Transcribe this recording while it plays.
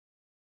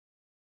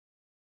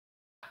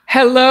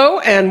Hello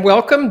and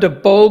welcome to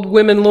Bold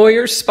Women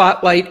Lawyers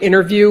Spotlight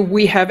Interview.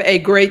 We have a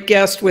great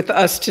guest with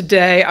us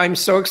today. I'm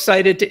so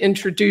excited to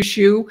introduce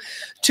you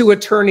to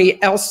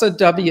attorney Elsa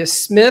W.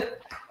 Smith.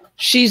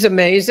 She's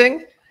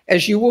amazing,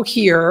 as you will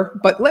hear,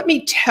 but let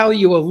me tell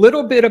you a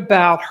little bit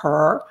about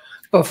her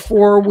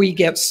before we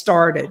get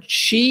started.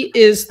 She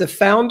is the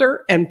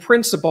founder and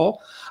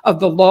principal of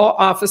the law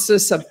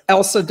offices of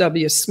Elsa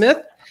W.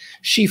 Smith.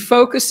 She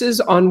focuses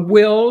on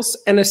wills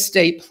and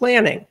estate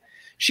planning.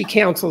 She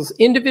counsels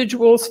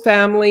individuals,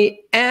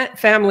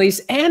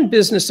 families, and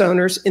business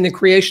owners in the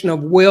creation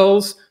of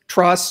wills,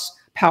 trusts,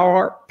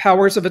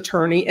 powers of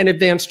attorney, and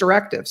advance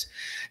directives.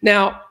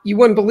 Now, you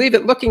wouldn't believe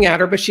it looking at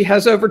her, but she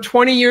has over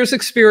 20 years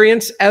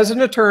experience as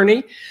an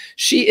attorney.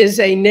 She is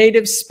a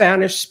native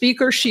Spanish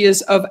speaker. She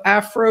is of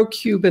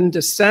Afro-Cuban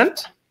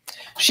descent.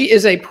 She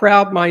is a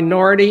proud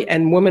minority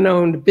and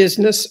woman-owned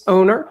business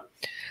owner.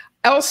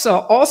 Elsa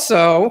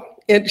also,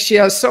 she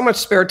has so much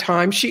spare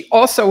time. She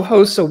also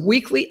hosts a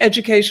weekly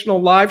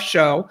educational live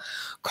show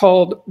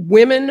called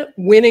Women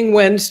Winning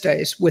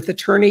Wednesdays with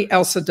attorney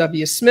Elsa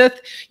W. Smith.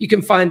 You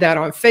can find that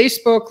on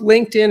Facebook,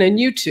 LinkedIn, and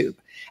YouTube.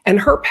 And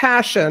her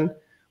passion,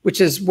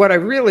 which is what I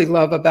really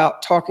love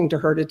about talking to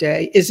her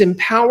today, is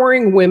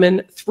empowering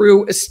women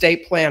through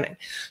estate planning.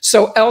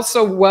 So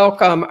Elsa,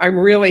 welcome. I'm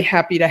really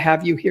happy to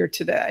have you here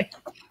today.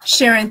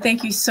 Sharon,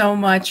 thank you so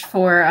much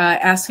for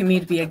asking me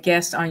to be a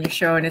guest on your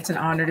show, and it's an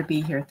honor to be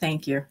here.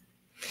 Thank you.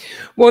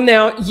 Well,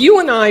 now, you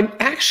and I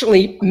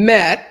actually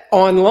met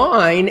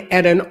online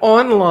at an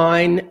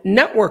online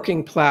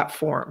networking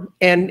platform.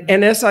 And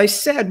as I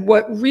said,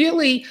 what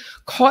really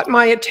caught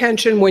my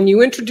attention when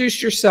you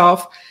introduced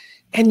yourself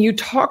and you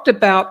talked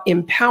about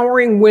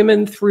empowering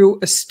women through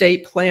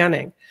estate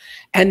planning.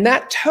 And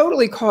that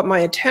totally caught my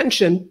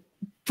attention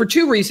for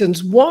two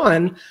reasons.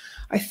 One,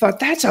 I thought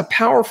that's a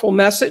powerful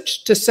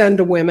message to send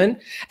to women.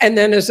 And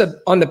then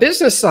on the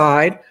business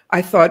side,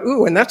 I thought,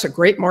 ooh, and that's a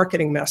great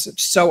marketing message.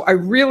 So I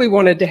really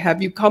wanted to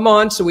have you come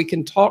on so we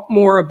can talk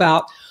more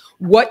about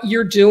what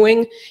you're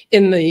doing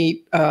in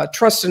the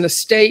trust and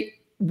estate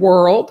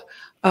world,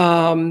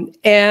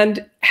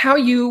 and how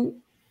you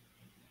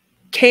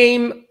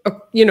came,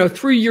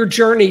 through your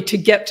journey to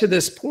get to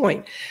this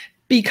point.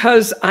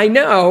 Because I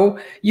know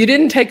you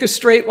didn't take a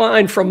straight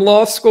line from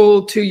law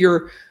school to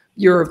your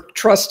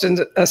trust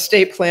and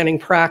estate planning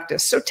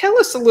practice. So tell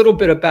us a little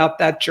bit about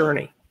that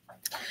journey.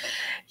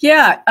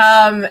 Yeah,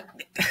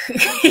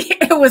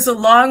 it was a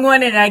long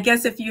one, and I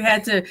guess if you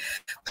had to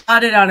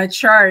plot it on a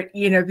chart,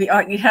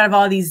 you'd have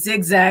all these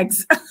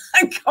zigzags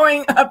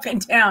going up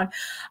and down.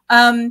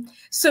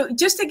 So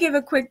just to give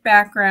a quick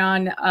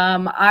background,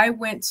 I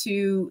went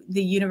to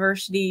the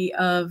University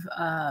of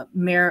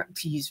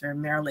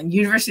Maryland,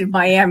 University of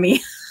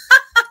Miami.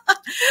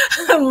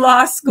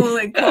 Law school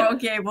in Coral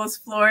Gables,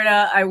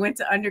 Florida. I went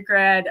to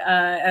undergrad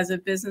as a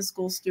business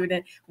school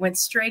student, went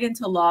straight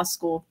into law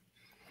school.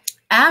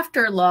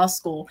 After law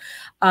school,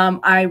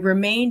 I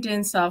remained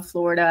in South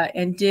Florida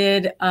and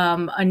did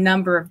a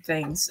number of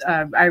things.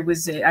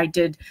 I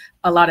did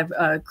a lot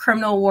of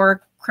criminal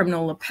work,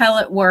 criminal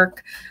appellate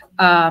work.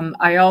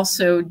 I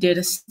also did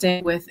a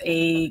stint with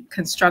a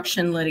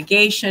construction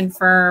litigation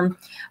firm.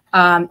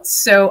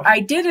 So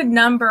I did a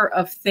number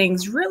of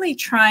things, really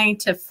trying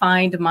to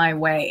find my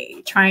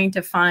way,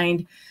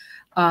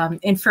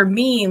 and for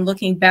me,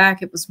 looking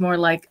back, it was more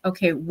like,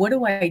 okay, what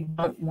do I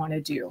don't want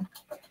to do?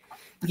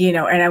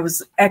 And I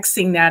was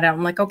Xing that out.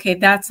 I'm like, okay,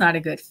 that's not a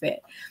good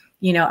fit.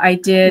 I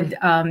did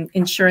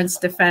insurance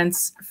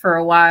defense for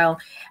a while,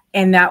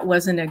 and that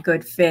wasn't a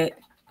good fit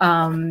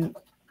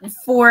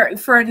for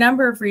a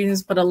number of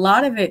reasons. But a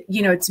lot of it,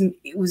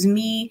 it was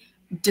me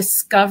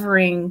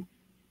discovering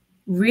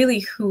really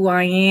who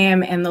I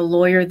am and the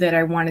lawyer that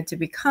I wanted to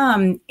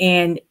become.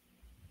 And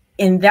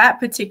in that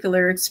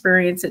particular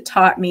experience, it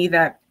taught me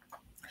that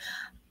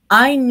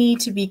I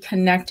need to be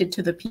connected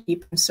to the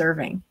people I'm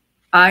serving.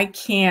 I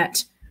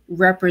can't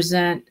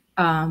represent,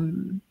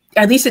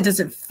 at least it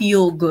doesn't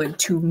feel good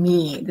to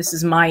me. This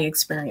is my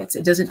experience.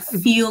 It doesn't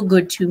feel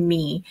good to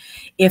me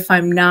if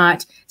I'm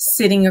not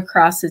sitting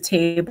across the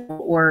table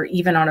or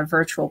even on a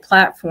virtual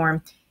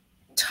platform,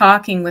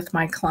 talking with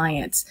my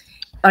clients,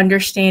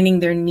 understanding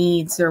their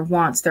needs, their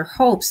wants, their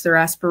hopes, their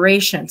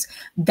aspirations.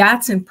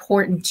 That's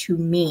important to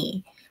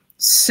me.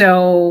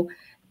 So,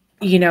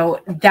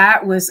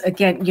 that was,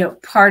 again,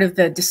 part of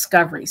the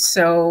discovery.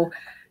 So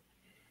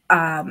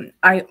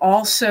I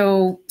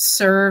also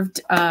served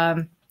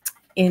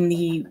in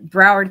the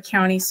Broward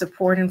County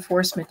Support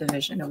Enforcement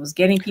Division. It was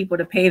getting people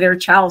to pay their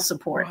child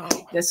support. Wow.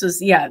 This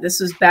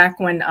was back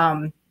when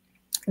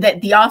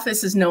that the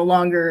office is no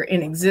longer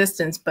in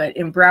existence, but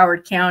in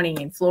Broward County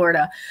in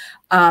Florida,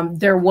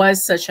 there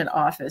was such an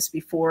office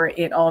before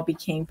it all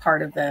became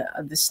part of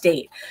the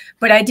state.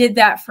 But I did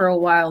that for a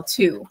while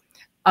too.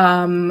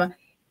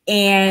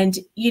 And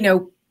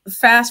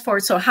fast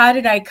forward. So how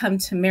did I come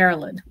to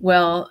Maryland?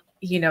 Well,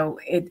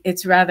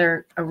 it's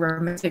rather a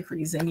romantic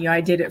reason.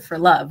 I did it for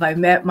love. I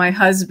met my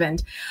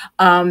husband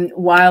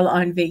while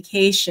on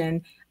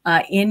vacation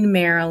in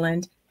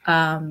Maryland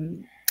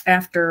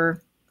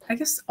after I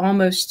guess,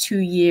 almost 2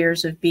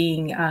 years of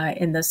being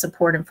in the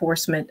support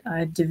enforcement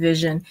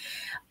division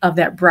of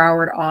that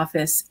Broward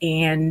office,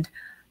 and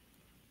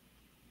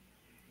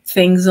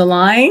things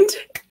aligned,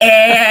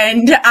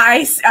 and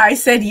I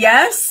said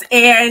yes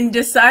and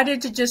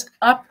decided to just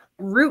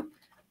uproot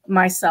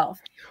myself.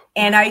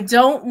 And I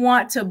don't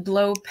want to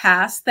blow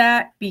past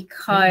that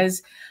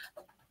because,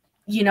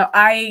 you know,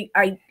 I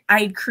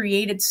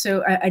created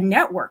a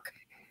network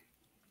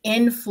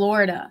in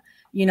Florida.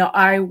 You know,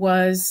 I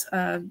was,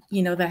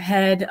 you know, the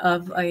head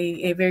of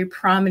a very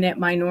prominent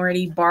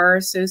minority bar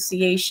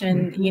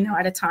association, you know,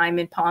 at a time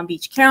in Palm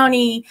Beach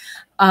County,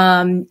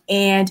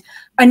 and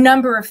a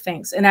number of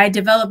things. And I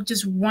developed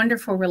just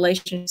wonderful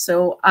relationships.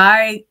 So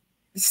I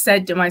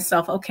said to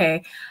myself,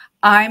 okay,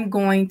 I'm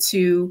going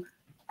to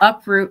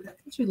uproot.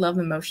 Don't you love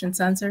the motion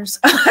sensors?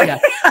 Yeah,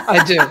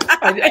 I do.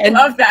 I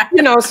love that.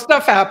 You know,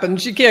 stuff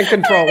happens. You can't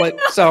control it.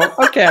 So,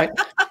 okay,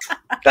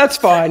 that's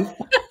fine.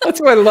 That's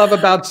what I love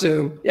about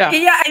Zoom. Yeah.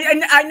 Yeah,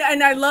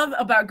 and I love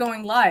about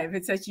going live.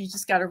 It's that you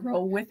just got to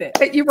roll with it.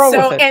 You roll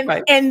with it,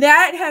 right. And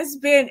that has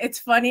been, it's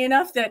funny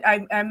enough that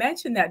I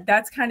mentioned that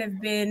that's kind of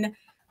been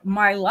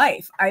my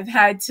life. I've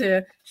had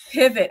to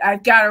pivot.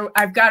 I've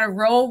got to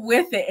roll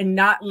with it and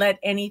not let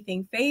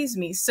anything faze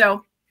me.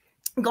 So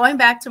going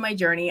back to my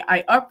journey,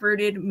 I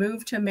uprooted,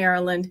 moved to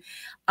Maryland,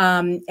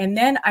 and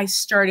then I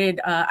started,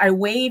 I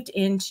waved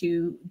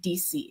into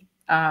DC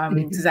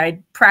because I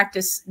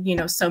practiced, you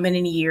know, so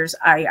many years,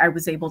 I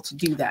was able to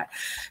do that.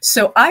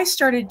 So I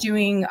started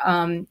doing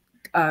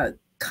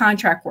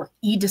contract work,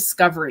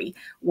 e-discovery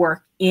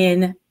work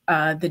in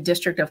the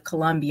District of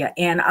Columbia.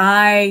 And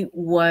I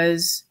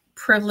was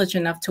privileged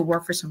enough to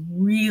work for some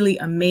really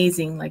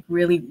amazing, like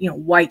really, you know,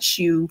 white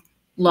shoe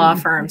law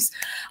firms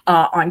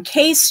on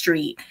K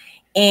Street.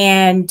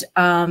 And,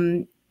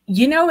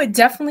 you know, it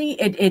definitely,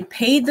 it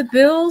paid the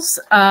bills,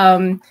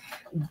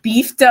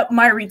 beefed up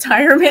my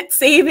retirement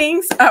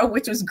savings,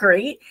 which was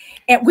great,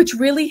 and which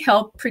really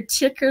helped,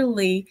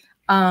 particularly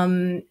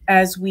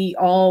as we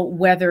all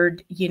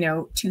weathered, you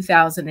know,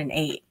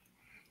 2008,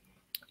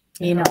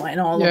 you know,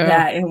 and all of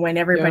that. And when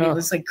everybody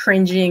was like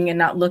cringing and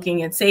not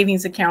looking at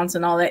savings accounts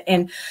and all that.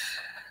 And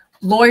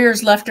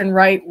lawyers left and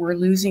right were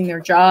losing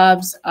their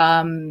jobs.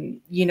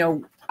 You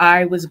know,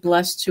 I was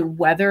blessed to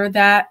weather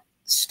that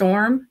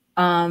storm.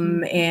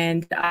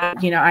 And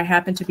you know, I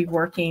happened to be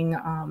working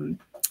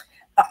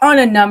on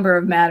a number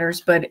of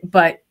matters, but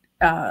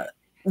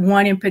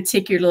one in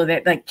particular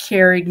that like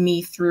carried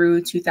me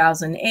through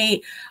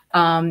 2008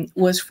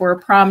 was for a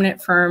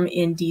prominent firm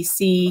in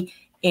DC,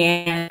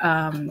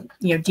 and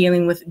you know,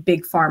 dealing with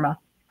big pharma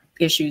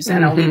issues,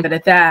 and I'll leave it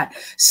at that.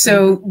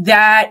 So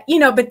that, you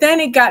know, but then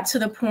it got to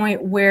the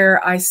point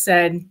where I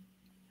said,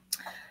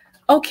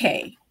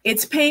 okay,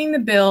 it's paying the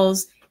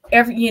bills,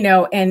 you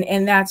know,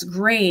 and that's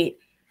great,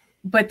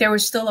 but there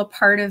was still a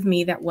part of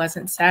me that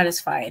wasn't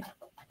satisfied.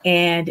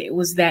 And it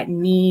was that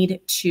need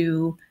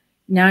to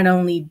not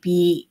only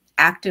be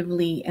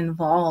actively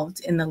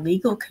involved in the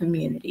legal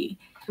community,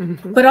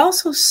 but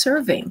also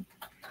serving.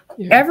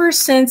 Ever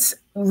since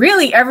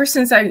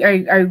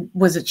I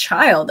was a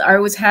child, I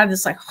always had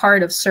this like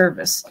heart of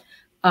service.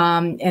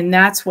 And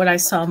that's what I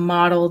saw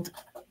modeled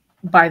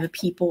by the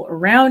people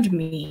around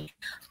me.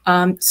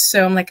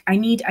 So I'm like, I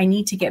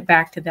need to get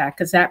back to that,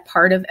 because that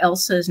part of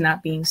Elsa is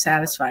not being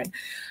satisfied.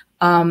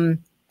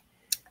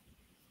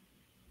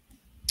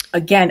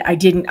 Again,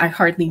 I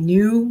hardly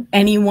knew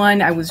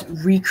anyone. I was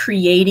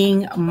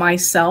recreating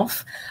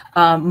myself,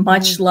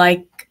 much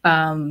like,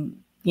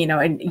 you know,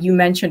 and you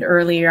mentioned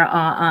earlier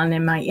on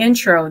in my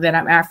intro that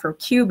I'm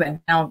Afro-Cuban.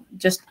 Now,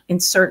 just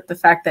insert the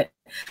fact that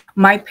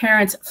my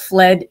parents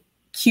fled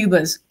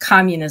Cuba's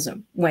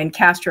communism when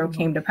Castro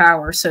came to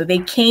power. So they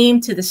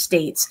came to the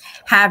States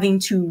having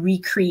to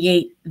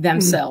recreate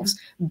themselves,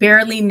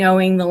 barely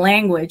knowing the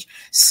language.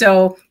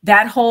 So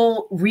that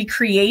whole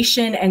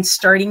recreation and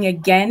starting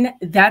again,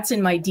 that's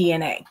in my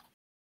DNA.